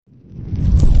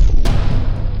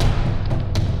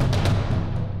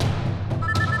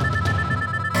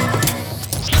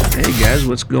guys,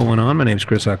 what's going on? My name's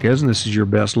Chris Hawkes, and this is your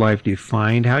Best Life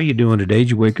Defined. How you doing today?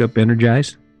 Did you wake up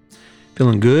energized?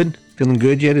 Feeling good? Feeling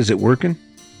good yet? Is it working?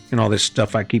 And all this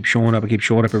stuff, I keep showing up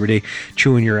every day,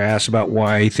 chewing your ass about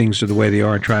why things are the way they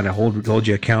are and trying to hold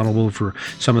you accountable for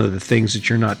some of the things that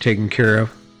you're not taking care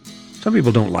of. Some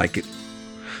people don't like it.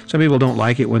 Some people don't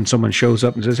like it when someone shows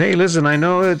up and says, hey, listen, I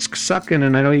know it's sucking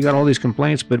and I know you got all these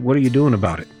complaints, but what are you doing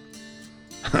about it?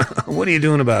 What are you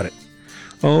doing about it?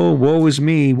 Oh, woe is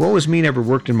me. Woe is me never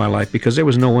worked in my life because there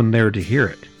was no one there to hear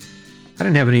it. I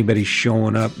didn't have anybody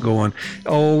showing up going,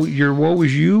 oh, your woe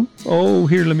is you? Oh,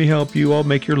 here, let me help you. I'll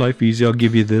make your life easy. I'll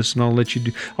give you this and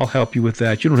I'll help you with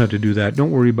that. You don't have to do that.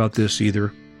 Don't worry about this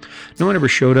either. No one ever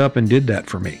showed up and did that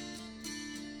for me.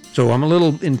 So I'm a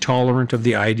little intolerant of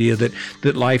the idea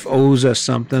that life owes us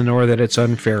something or that it's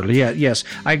unfair. Yeah, yes,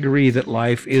 I agree that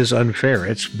life is unfair.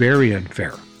 It's very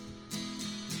unfair.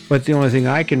 But the only thing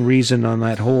I can reason on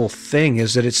that whole thing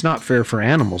is that it's not fair for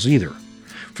animals either.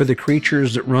 For the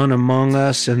creatures that run among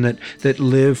us and that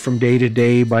live from day to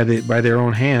day by their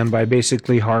own hand, by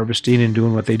basically harvesting and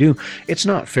doing what they do, it's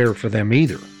not fair for them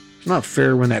either. It's not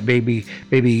fair when that baby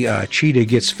cheetah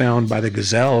gets found by the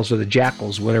gazelles or the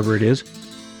jackals, whatever it is.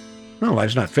 No,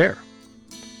 life's not fair.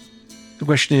 The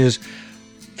question is,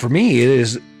 for me,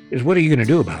 is what are you going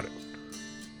to do about it?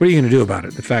 What are you going to do about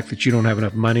it? The fact that you don't have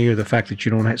enough money, or the fact that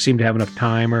you don't seem to have enough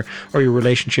time, or your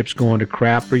relationship's going to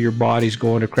crap, or your body's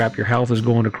going to crap, your health is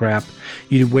going to crap.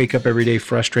 You wake up every day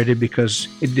frustrated because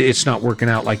it's not working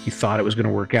out like you thought it was going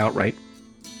to work out, right?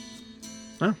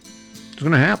 Well, it's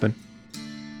going to happen.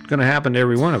 It's going to happen to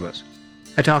every one of us.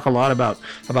 I talk a lot about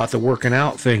the working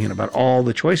out thing and about all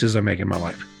the choices I make in my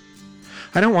life.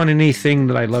 I don't want anything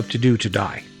that I love to do to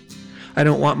die. I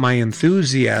don't want my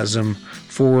enthusiasm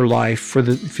for life, for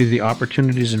the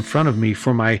opportunities in front of me,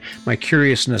 for my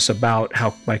curiousness about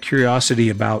my curiosity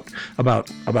about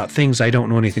things I don't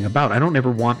know anything about. I don't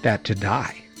ever want that to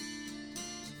die.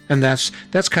 And that's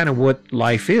kind of what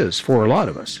life is for a lot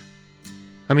of us.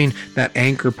 I mean, that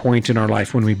anchor point in our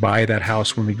life when we buy that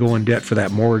house, when we go in debt for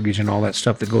that mortgage and all that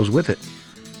stuff that goes with it.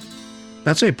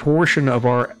 That's a portion of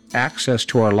our access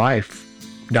to our life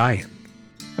dying.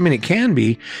 I mean, it can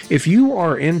be. If you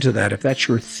are into that, if that's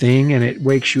your thing and it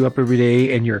wakes you up every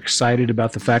day and you're excited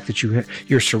about the fact that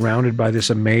you're surrounded by this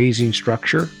amazing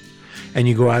structure and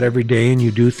you go out every day and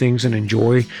you do things and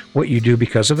enjoy what you do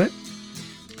because of it,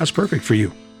 that's perfect for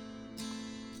you.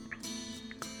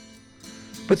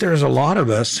 But there's a lot of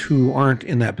us who aren't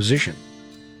in that position.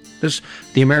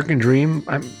 The American dream,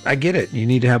 I get it. You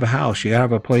need to have a house. You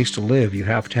have a place to live. You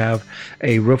have to have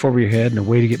a roof over your head and a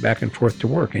way to get back and forth to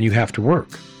work. And you have to work.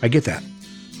 I get that.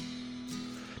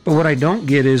 But what I don't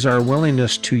get is our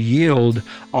willingness to yield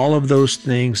all of those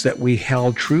things that we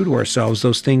held true to ourselves,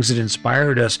 those things that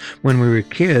inspired us when we were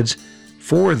kids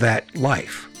for that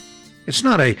life. It's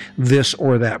not a this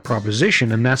or that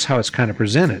proposition, and that's how it's kind of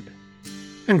presented.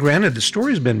 And granted, the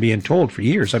story's been being told for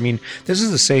years. I mean, this is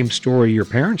the same story your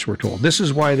parents were told. This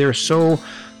is why they're so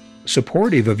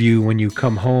supportive of you when you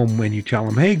come home, when you tell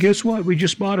them, hey, guess what? We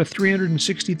just bought a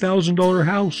 $360,000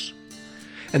 house.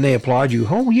 And they applaud you.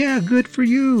 Oh, yeah, good for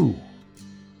you.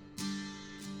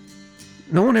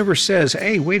 No one ever says,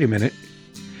 hey, wait a minute.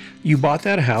 You bought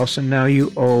that house and now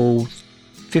you owe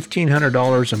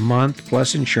 $1,500 a month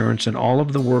plus insurance and all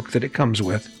of the work that it comes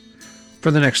with for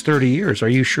the next 30 years. Are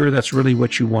you sure that's really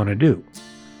what you want to do?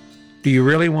 Do you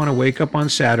really want to wake up on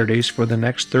Saturdays for the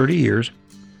next 30 years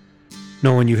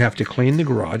knowing you have to clean the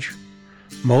garage,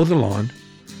 mow the lawn,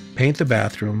 paint the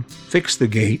bathroom, fix the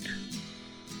gate?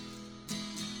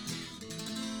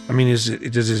 I mean, does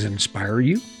it inspire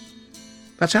you?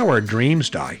 That's how our dreams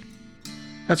die.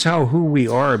 That's how who we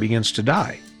are begins to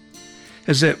die.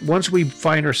 Is that once we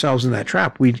find ourselves in that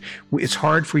trap, it's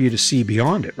hard for you to see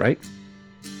beyond it, right?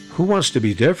 Who wants to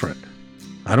be different?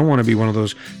 I don't want to be one of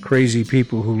those crazy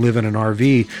people who live in an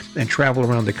RV and travel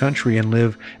around the country and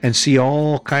live and see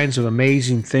all kinds of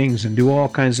amazing things and do all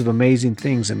kinds of amazing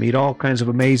things and meet all kinds of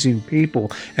amazing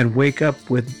people and wake up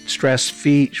with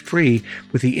stress-free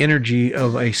with the energy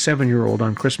of a 7-year-old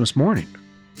on Christmas morning.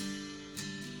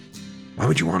 Why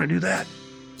would you want to do that?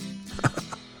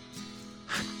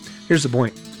 Here's the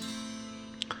point.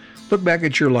 Look back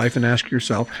at your life and ask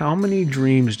yourself, how many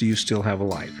dreams do you still have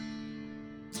alive?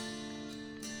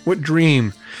 What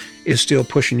dream is still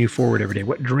pushing you forward every day?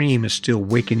 What dream is still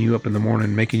waking you up in the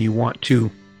morning, making you want to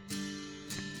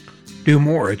do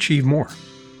more, achieve more?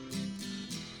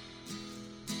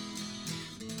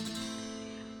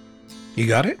 You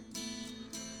got it?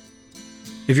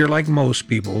 If you're like most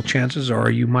people, chances are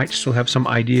you might still have some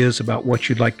ideas about what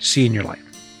you'd like to see in your life.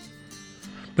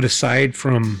 But aside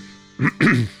from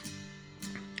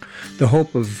the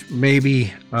hope of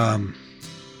maybe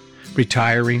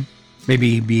retiring,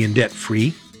 maybe being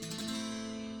debt-free.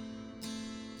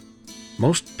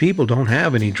 Most people don't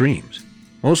have any dreams.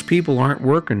 Most people aren't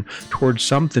working towards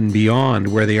something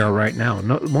beyond where they are right now.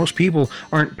 No, most people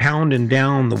aren't pounding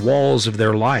down the walls of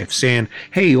their life saying,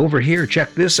 hey, over here,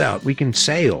 check this out. We can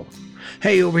sail.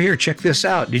 Hey, over here, check this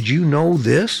out. Did you know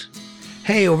this?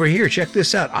 Hey, over here, check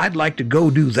this out. I'd like to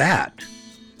go do that.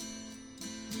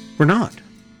 We're not.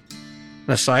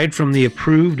 Aside from the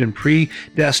approved and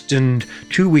predestined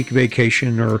 2-week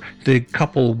vacation or the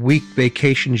couple week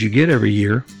vacations you get every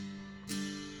year,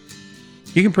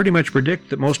 you can pretty much predict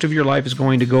that most of your life is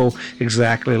going to go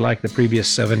exactly like the previous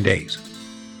 7 days.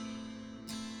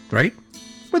 Right?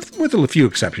 With a few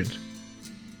exceptions.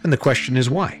 And the question is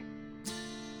why?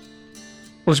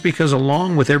 Well, it's because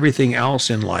along with everything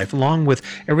else in life, along with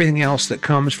everything else that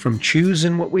comes from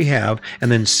choosing what we have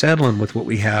and then settling with what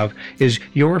we have, is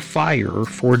your fire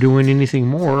for doing anything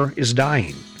more is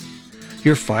dying.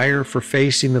 Your fire for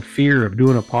facing the fear of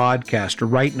doing a podcast or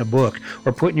writing a book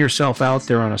or putting yourself out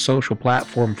there on a social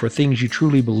platform for things you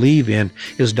truly believe in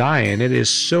is dying. It is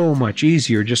so much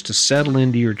easier just to settle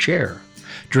into your chair,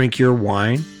 drink your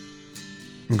wine,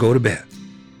 and go to bed.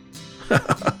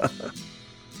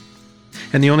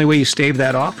 And the only way you stave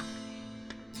that off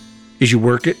is you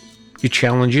work it, you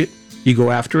challenge it, you go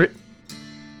after it.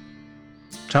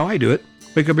 That's how I do it.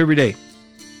 Wake up every day.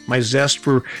 My zest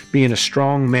for being a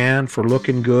strong man, for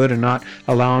looking good and not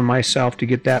allowing myself to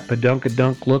get that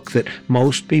padunkadunk look that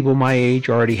most people my age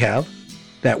already have.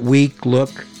 That weak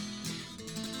look.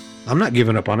 I'm not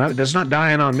giving up on that. That's not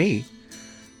dying on me.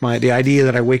 The idea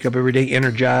that I wake up every day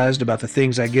energized about the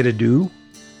things I get to do.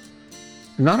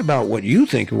 Not about what you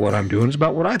think of what I'm doing. It's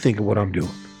about what I think of what I'm doing.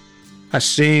 I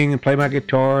sing and play my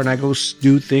guitar and I go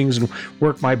do things and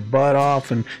work my butt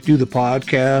off and do the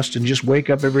podcast and just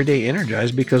wake up every day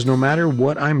energized because no matter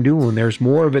what I'm doing, there's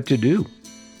more of it to do.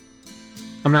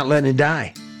 I'm not letting it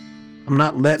die. I'm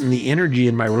not letting the energy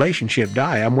in my relationship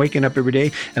die. I'm waking up every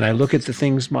day and I look at the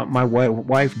things my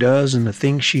wife does and the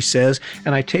things she says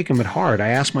and I take them at heart. I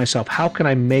ask myself, how can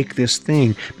I make this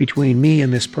thing between me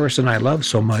and this person I love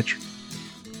so much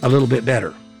a little bit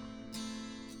better?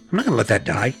 I'm not going to let that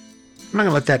die. I'm not going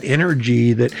to let that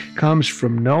energy that comes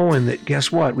from knowing that,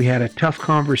 guess what? We had a tough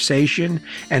conversation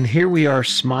and here we are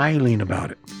smiling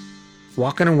about it.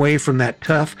 Walking away from that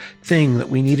tough thing that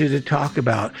we needed to talk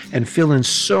about and feeling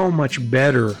so much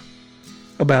better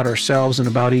about ourselves and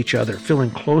about each other. Feeling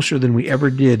closer than we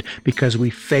ever did because we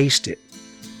faced it.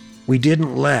 We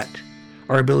didn't let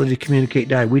our ability to communicate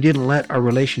die. We didn't let our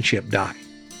relationship die.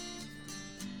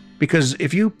 Because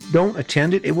if you don't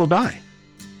attend it, it will die.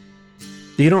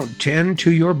 You don't tend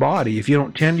to your body. If you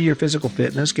don't tend to your physical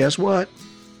fitness, guess what?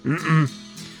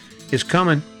 It's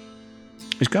coming.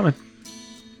 It's coming.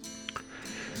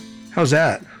 How's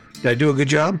that? Did I do a good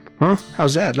job? Huh?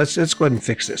 How's that? Let's go ahead and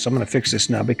fix this. I'm going to fix this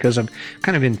now because I'm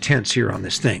kind of intense here on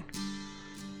this thing.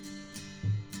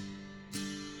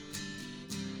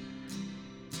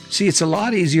 See, it's a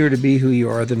lot easier to be who you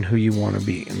are than who you want to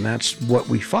be, and that's what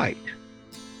we fight.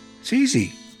 It's easy.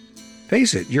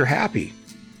 Face it, you're happy.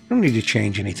 You don't need to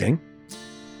change anything.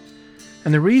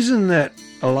 And the reason that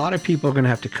a lot of people are going to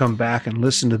have to come back and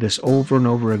listen to this over and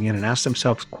over again and ask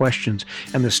themselves questions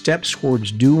and the steps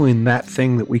towards doing that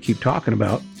thing that we keep talking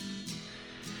about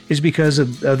is because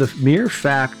of the mere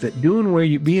fact that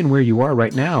being where you are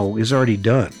right now is already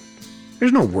done.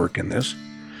 There's no work in this.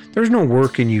 There's no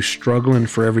work in you struggling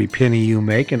for every penny you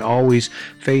make and always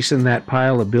facing that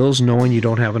pile of bills knowing you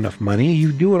don't have enough money.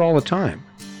 You do it all the time.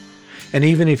 And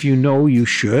even if you know you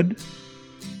should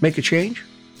make a change,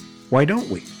 why don't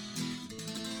we?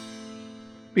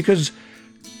 Because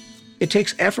it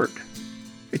takes effort.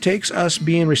 It takes us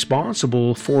being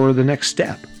responsible for the next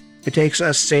step. It takes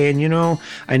us saying,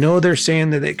 I know they're saying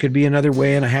that it could be another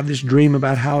way and I have this dream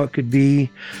about how it could be.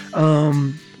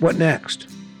 What next?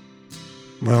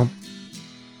 Well,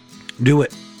 do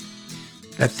it.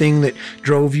 That thing that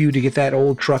drove you to get that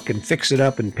old truck and fix it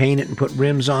up and paint it and put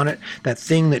rims on it. That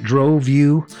thing that drove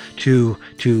you to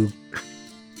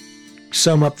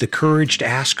sum up the courage to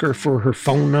ask her for her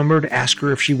phone number, to ask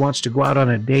her if she wants to go out on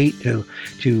a date, to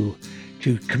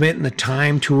commit in the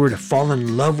time to her, to fall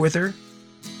in love with her,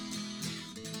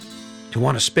 to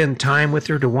want to spend time with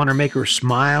her, to want to make her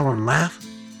smile and laugh.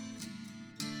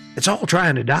 It's all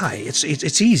trying to die.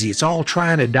 It's easy. It's all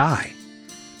trying to die.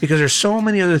 Because there's so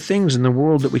many other things in the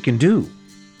world that we can do.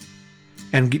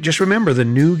 And just remember, the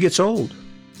new gets old.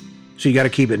 So you got to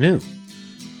keep it new.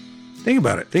 Think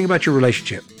about it. Think about your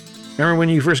relationship. Remember when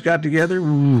you first got together?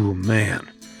 Ooh, man.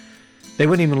 They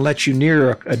wouldn't even let you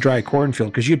near a dry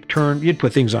cornfield because you'd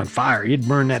put things on fire. You'd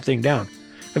burn that thing down.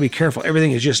 Gotta be careful.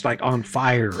 Everything is just like on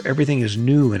fire. Everything is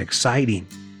new and exciting.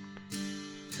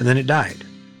 And then it died.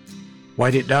 Why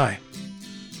did it die?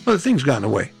 Well, the thing's gotten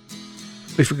away.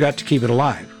 We forgot to keep it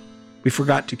alive. We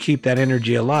forgot to keep that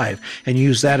energy alive and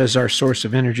use that as our source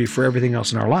of energy for everything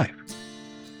else in our life.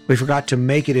 We forgot to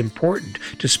make it important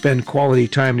to spend quality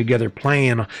time together,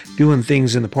 playing, doing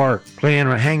things in the park, playing,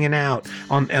 hanging out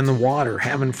on the water,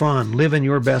 having fun, living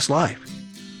your best life.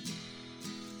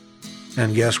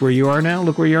 And guess where you are now?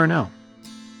 Look where you are now.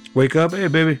 Wake up, hey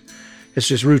baby. It's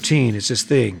just routine. It's this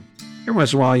thing. Every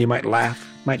once in a while you might laugh,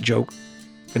 might joke,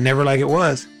 but never like it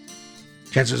was.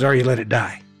 Chances are you let it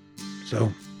die.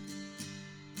 So,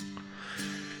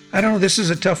 I don't know. This is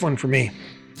a tough one for me.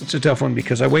 It's a tough one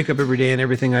because I wake up every day and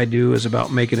everything I do is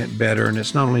about making it better. And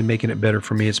it's not only making it better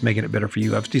for me, it's making it better for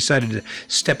you. I've decided to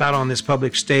step out on this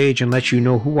public stage and let you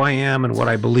know who I am and what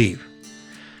I believe.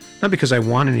 Not because I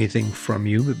want anything from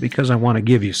you, but because I want to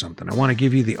give you something. I want to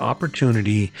give you the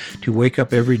opportunity to wake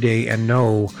up every day and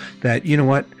know that, you know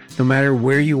what, no matter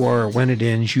where you are or when it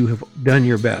ends, you have done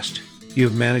your best. You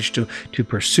have managed to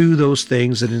pursue those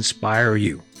things that inspire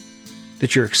you.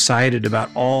 That you're excited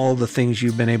about all the things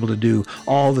you've been able to do,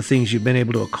 all the things you've been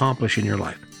able to accomplish in your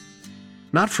life.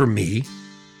 Not for me,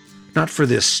 not for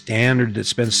this standard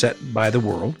that's been set by the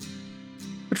world,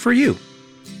 but for you.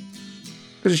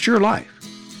 Because it's your life.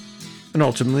 And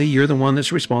ultimately, you're the one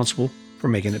that's responsible for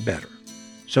making it better.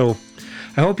 So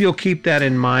I hope you'll keep that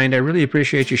in mind. I really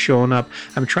appreciate you showing up.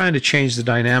 I'm trying to change the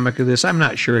dynamic of this. I'm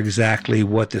not sure exactly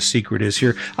what the secret is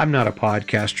here. I'm not a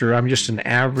podcaster. I'm just an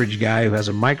average guy who has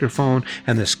a microphone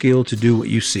and the skill to do what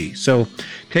you see. So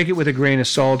take it with a grain of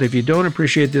salt. If you don't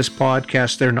appreciate this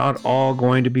podcast, they're not all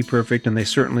going to be perfect, and they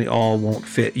certainly all won't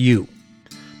fit you.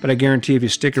 But I guarantee if you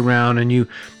stick around and you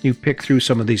pick through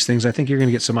some of these things, I think you're going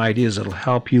to get some ideas that'll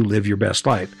help you live your best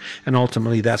life. And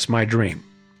ultimately, that's my dream.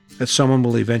 That someone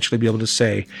will eventually be able to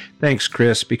say, thanks,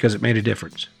 Chris, because it made a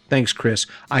difference. Thanks, Chris.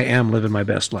 I am living my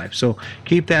best life. So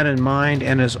keep that in mind.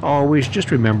 And as always, just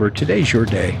remember, today's your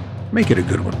day. Make it a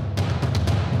good one.